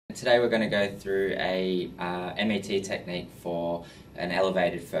Today we're going to go through a MET technique for an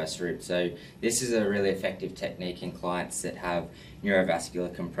elevated first rib. So this is a really effective technique in clients that have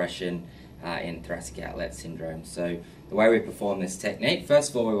neurovascular compression in thoracic outlet syndrome. So the way we perform this technique,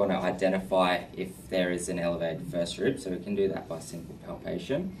 first of all we want to identify if there is an elevated first rib, so we can do that by simple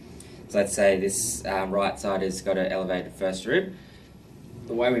palpation. So let's say this right side has got an elevated first rib.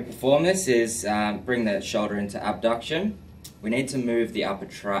 The way we perform this is bring the shoulder into abduction. We need to move the upper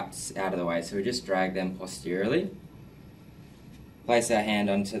traps out of the way, so we just drag them posteriorly. Place our hand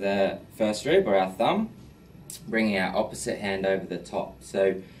onto the first rib, or our thumb, bringing our opposite hand over the top.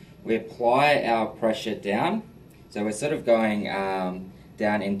 So we apply our pressure down, so we're sort of going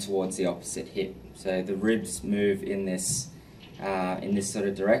down in towards the opposite hip. So the ribs move in this sort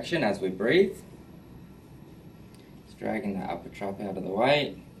of direction as we breathe. Just dragging that upper trap out of the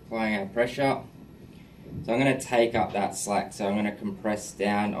way, applying our pressure. So I'm going to take up that slack, so I'm going to compress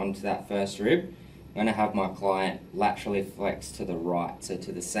down onto that first rib. I'm going to have my client laterally flex to the right, so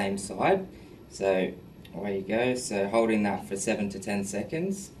to the same side. So away you go, so holding that for 7 to 10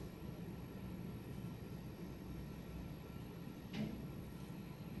 seconds.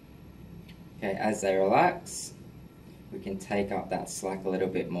 Okay, as they relax, we can take up that slack a little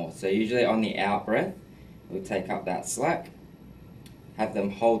bit more. So usually on the out breath, we'll take up that slack. Have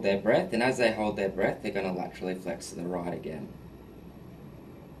them hold their breath, and as they hold their breath, they're going to laterally flex to the right again.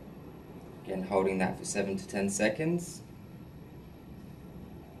 Again, holding that for 7 to 10 seconds.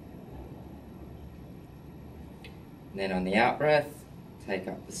 And then on the out breath, take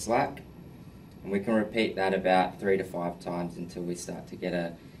up the slack. And we can repeat that about 3 to 5 times until we start to get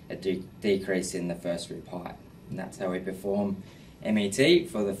a decrease in the first rib height. And that's how we perform MET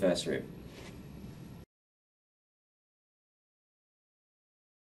for the first rib.